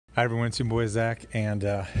Hi everyone, it's your boy Zach, and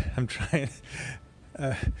I'm trying.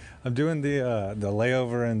 I'm doing the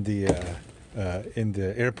layover and in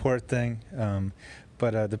the airport thing,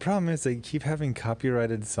 but the problem is they keep having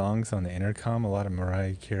copyrighted songs on the intercom. A lot of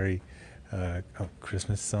Mariah Carey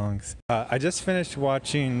Christmas songs. I just finished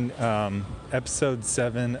watching episode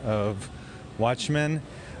 7 of WATCHMEN,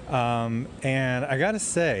 and I gotta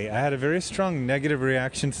say I had a very strong negative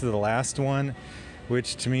reaction to the last one,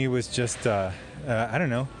 which to me was just I don't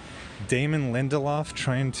know, Damon Lindelof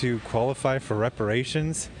trying to qualify for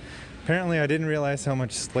reparations. Apparently I didn't realize how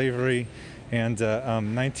much slavery and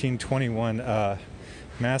 1921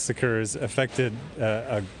 massacres affected,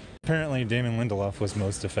 apparently Damon Lindelof was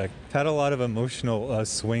most affected. Had a lot of emotional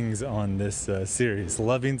swings on this series,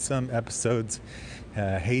 loving some episodes,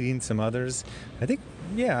 hating some others. I think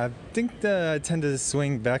I tend to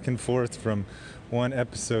swing back and forth from one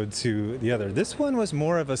episode to the other. This one was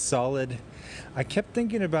more of a solid. I kept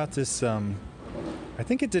thinking about this. I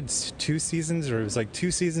think it did 2 seasons, or it was like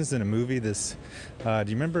 2 seasons in a movie. This, do you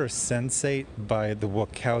remember Sense8 by the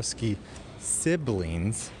Wachowski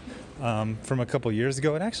siblings from a couple years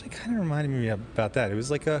ago? It actually kind of reminded me about that. It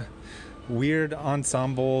was like a weird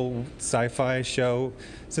ensemble sci-fi show.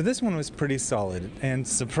 So this one was pretty solid, and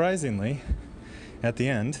surprisingly, at the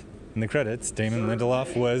end, in the credits, Damon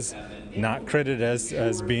Lindelof was not credited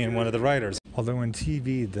as being one of the writers. Although in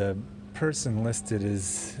TV, the person listed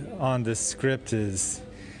is on the script is,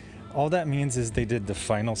 all that means is they did the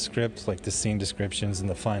final script, like the scene descriptions and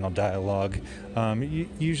the final dialogue.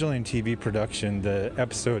 Usually in TV production, the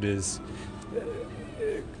episode is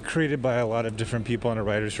created by a lot of different people in a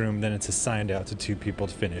writer's room, then it's assigned out to 2 people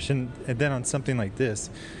to finish. And then on something like this,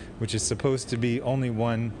 which is supposed to be only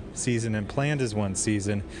 1 season and planned as 1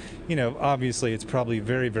 season, you know, obviously it's probably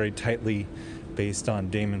very, very tightly based on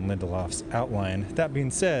Damon Lindelof's outline. That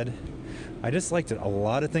being said, I just liked it. A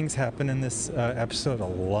lot of things happen in this episode, a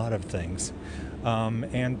lot of things.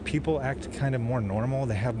 And people act kind of more normal.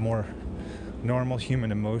 They have more normal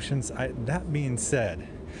human emotions. That being said,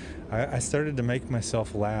 I started to make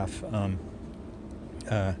myself laugh,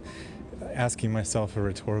 asking myself a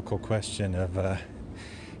rhetorical question of,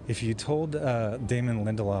 if you told Damon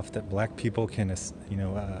Lindelof that black people can,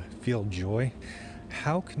 feel joy,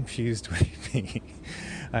 how confused would he be?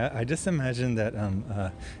 I just imagine that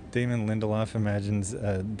Damon Lindelof imagines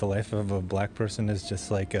the life of a black person is just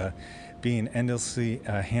like being endlessly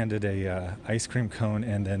handed a ice cream cone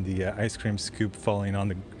and then the ice cream scoop falling on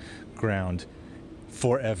the ground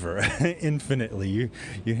forever, infinitely.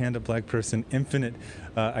 You hand a black person infinite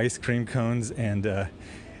ice cream cones, and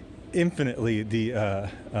infinitely the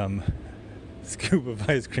scoop of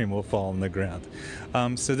ice cream will fall on the ground.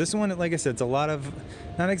 So this one, like I said, it's a lot of,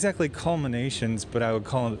 not exactly culminations, but I would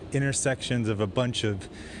call them intersections of a bunch of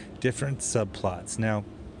different subplots. Now,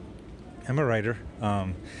 I'm a writer,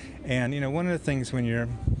 and one of the things when you're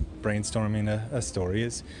brainstorming a story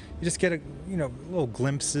is you just get little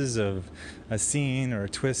glimpses of a scene or a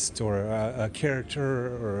twist or a character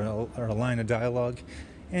or a line of dialogue,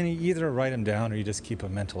 and you either write them down or you just keep a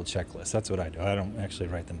mental checklist. That's what I do. I don't actually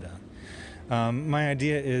write them down. My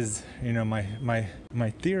idea is, my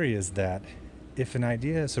theory is that if an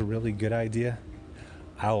idea is a really good idea,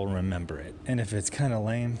 I'll remember it. And if it's kind of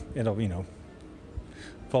lame, it'll,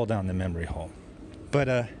 fall down the memory hole. But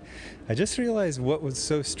I just realized what was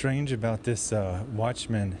so strange about this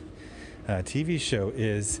Watchmen TV show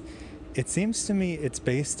is, it seems to me it's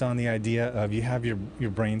based on the idea of you have your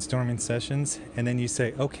brainstorming sessions, and then you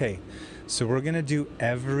say, okay, so we're going to do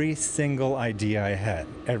every single idea I had,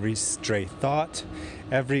 every stray thought,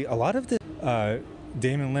 a lot of the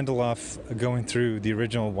Damon Lindelof going through the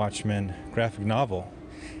original Watchmen graphic novel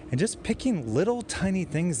and just picking little tiny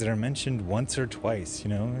things that are mentioned once or twice,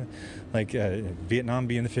 like Vietnam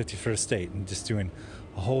being the 51st state, and just doing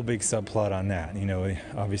a whole big subplot on that.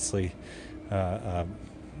 Obviously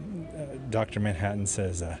Dr. Manhattan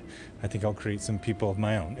says, I think I'll create some people of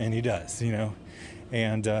my own, and he does,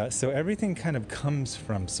 and so everything kind of comes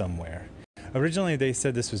from somewhere. Originally they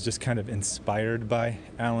said this was just kind of inspired by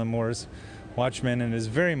Alan Moore's Watchmen, and is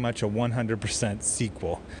very much a 100%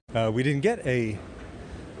 sequel. We didn't get a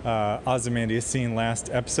Ozymandias scene last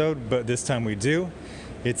episode, but this time we do.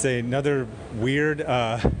 It's another weird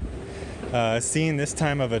scene, this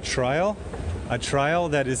time of a trial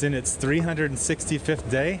that is in its 365th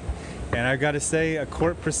day. And I've got to say, a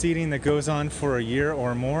court proceeding that goes on for a year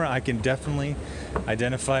or more, I can definitely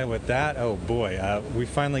identify with that. Oh boy, we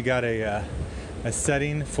finally got a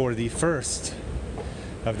setting for the first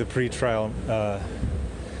of the pre-trial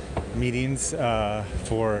meetings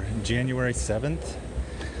for January 7th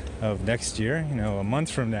of next year, a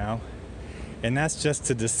month from now. And that's just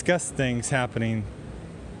to discuss things happening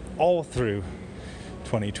all through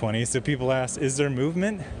 2020. So people ask, is there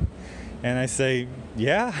movement? And I say,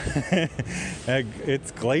 yeah,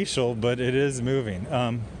 it's glacial, but it is moving.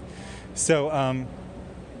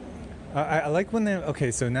 I like when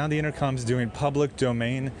okay, so now the Intercom's doing public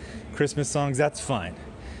domain Christmas songs. That's fine.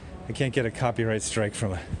 I can't get a copyright strike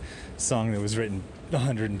from a song that was written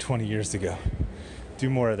 120 years ago. Do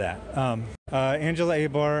more of that. Angela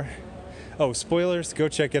Abar. Oh, spoilers, go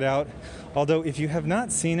check it out. Although if you have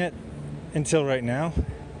not seen it until right now,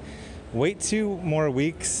 wait 2 more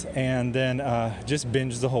weeks and then just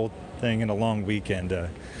binge the whole thing in a long weekend. A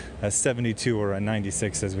 72 or a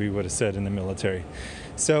 96, as we would have said in the military.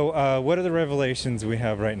 So what are the revelations we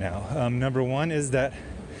have right now? Number one is that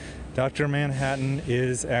Dr. Manhattan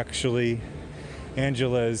is actually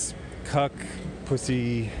Angela's cuck,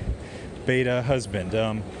 pussy, beta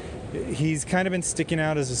husband. He's kind of been sticking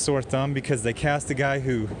out as a sore thumb because they cast a guy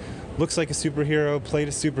who looks like a superhero, played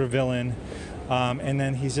a supervillain, and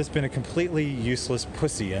then he's just been a completely useless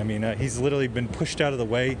pussy. I mean, he's literally been pushed out of the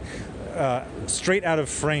way, straight out of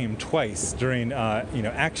frame twice during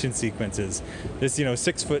action sequences. This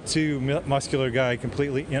 6'2" muscular guy,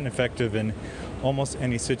 completely ineffective in almost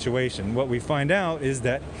any situation. What we find out is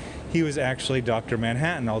that he was actually Dr.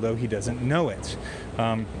 Manhattan, although he doesn't know it.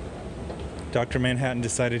 Dr. Manhattan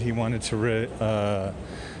decided he wanted to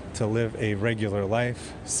live a regular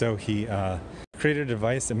life, so he created a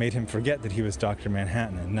device that made him forget that he was Dr.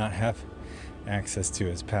 Manhattan and not have access to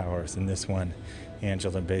his powers. In this one,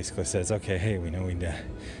 Angela basically says, okay, hey, we know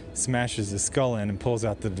smashes his skull in and pulls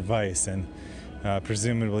out the device, and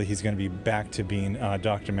presumably he's going to be back to being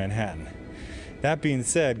Dr. Manhattan. That being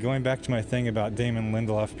said, going back to my thing about Damon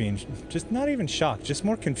Lindelof being just not even shocked, just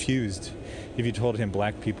more confused if you told him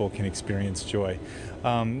black people can experience joy.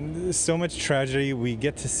 So much tragedy. We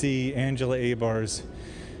get to see Angela Abar's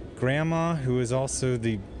grandma, who is also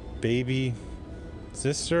the baby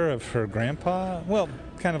sister of her grandpa. Well,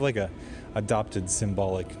 kind of like a adopted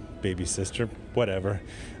symbolic baby sister, whatever,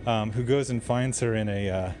 who goes and finds her in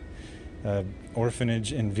a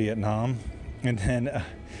orphanage in Vietnam. And then,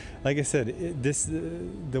 like I said,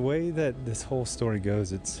 the way that this whole story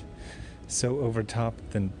goes, it's so over top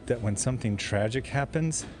that when something tragic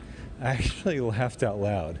happens, I actually laughed out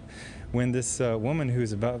loud. When this woman who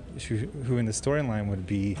in the storyline would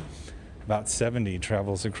be about 70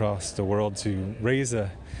 travels across the world to raise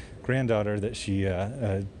a granddaughter that she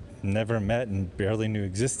never met and barely knew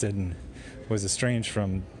existed and was estranged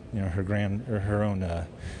from her own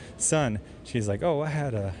son, she's like, oh, I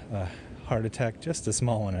had a heart attack, just a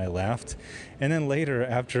small one. I laughed. And then later,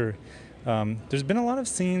 after there's been a lot of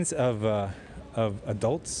scenes of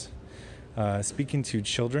adults speaking to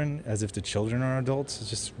children as if the children are adults. It's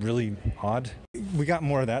just really odd. We got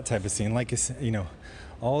more of that type of scene, like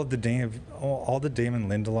all the Damon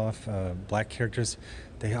Lindelof black characters,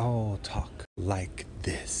 they all talk like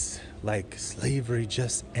this, like slavery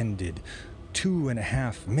just ended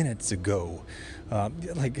 2.5 minutes ago.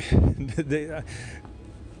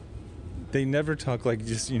 They never talk like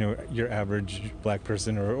just your average black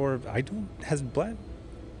person, or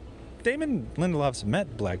Damon Lindelof's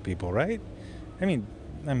met black people, right? I mean,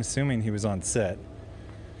 I'm assuming he was on set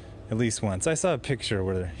at least once. I saw a picture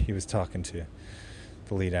where he was talking to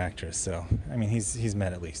the lead actress, so I mean he's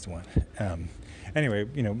met at least one. Anyway,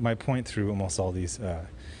 my point through almost all these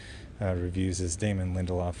reviews is Damon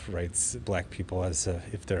Lindelof writes black people as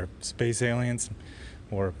if they're space aliens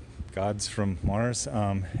or gods from Mars,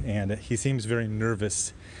 and he seems very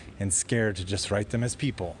nervous and scared to just write them as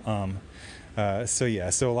people. So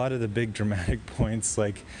a lot of the big dramatic points,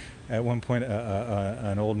 like at one point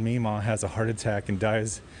an old Meemaw has a heart attack and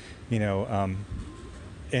dies,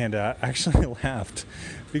 and I actually laughed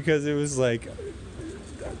because it was like,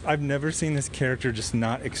 I've never seen this character just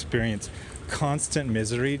not experience constant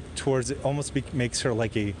misery towards it. Almost makes her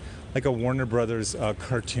like a Warner Brothers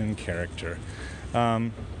cartoon character.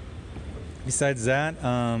 Besides that,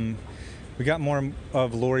 we got more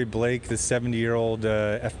of Lori Blake, the 70-year-old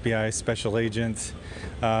FBI special agent.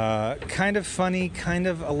 Kind of funny, kind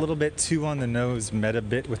of a little bit too on the nose meta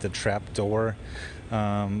bit with the trap door.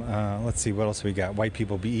 Let's see, what else we got? White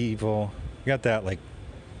people be evil. We got that like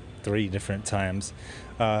 3 different times.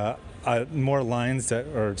 More lines that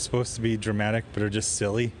are supposed to be dramatic but are just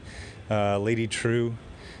silly. Lady True,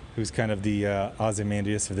 who's kind of the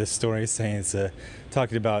Ozymandias of this story,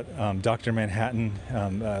 talking about Dr. Manhattan,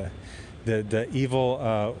 the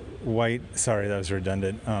evil white, sorry, that was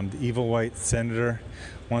redundant, the evil white senator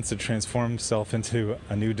wants to transform himself into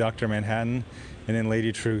a new Dr. Manhattan, and then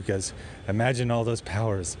Lady True goes, imagine all those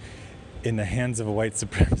powers in the hands of a white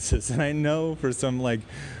supremacist. And I know for some like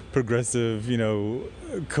progressive, you know,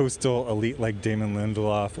 coastal elite like Damon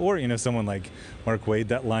Lindelof, or, you know, someone like Mark Wade,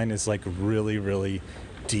 that line is like really, really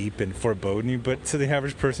deep and foreboding, but to the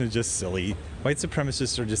average person it's just silly. White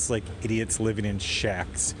supremacists are just like idiots living in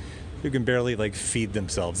shacks who can barely like feed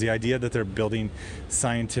themselves. The idea that they're building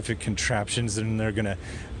scientific contraptions and they're gonna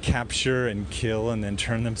capture and kill and then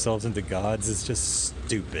turn themselves into gods is just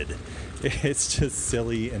stupid. It's just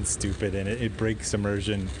silly and stupid, and it breaks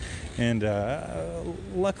immersion. And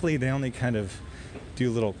luckily they only kind of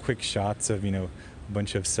do little quick shots of, you know, a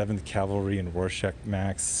bunch of 7th Cavalry and Rorschach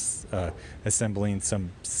Max assembling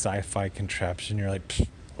some sci-fi contraption. You're like,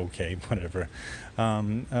 okay, whatever.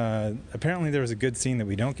 Apparently there was a good scene that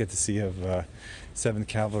we don't get to see of 7th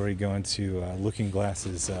Cavalry going to Looking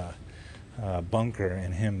Glass's bunker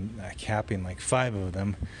and him capping like 5 of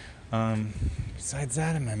them. Besides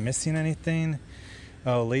that, am I missing anything?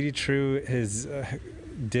 Oh, Lady True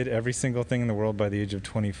did every single thing in the world by the age of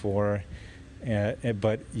 24,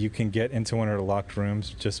 but you can get into one of her locked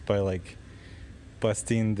rooms just by like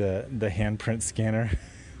busting the handprint scanner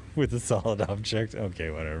with a solid object. Okay,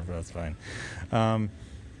 whatever, that's fine.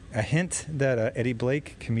 A hint that Eddie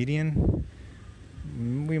Blake, comedian,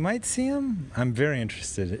 we might see him. I'm very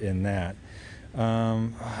interested in that.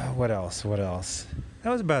 What else? That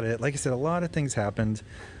was about it. Like I said, a lot of things happened.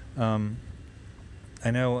 I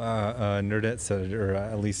know Nerdette said, or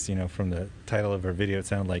at least, you know, from the title of her video, it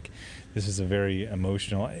sounded like this was a very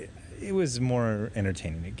emotional. It was more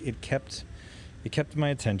entertaining. It kept my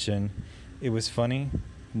attention. It was funny,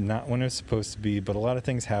 not when it was supposed to be, but a lot of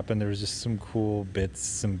things happened. There was just some cool bits,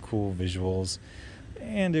 some cool visuals,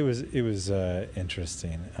 and it was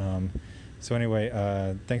interesting. So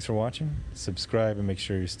anyway, thanks for watching. Subscribe and make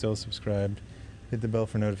sure you're still subscribed. Hit the bell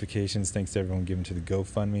for notifications. Thanks to everyone giving to the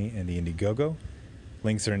GoFundMe and the Indiegogo.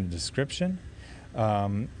 Links are in the description.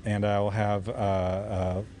 And I'll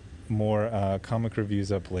have more comic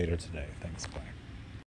reviews up later today. Thanks. Bye.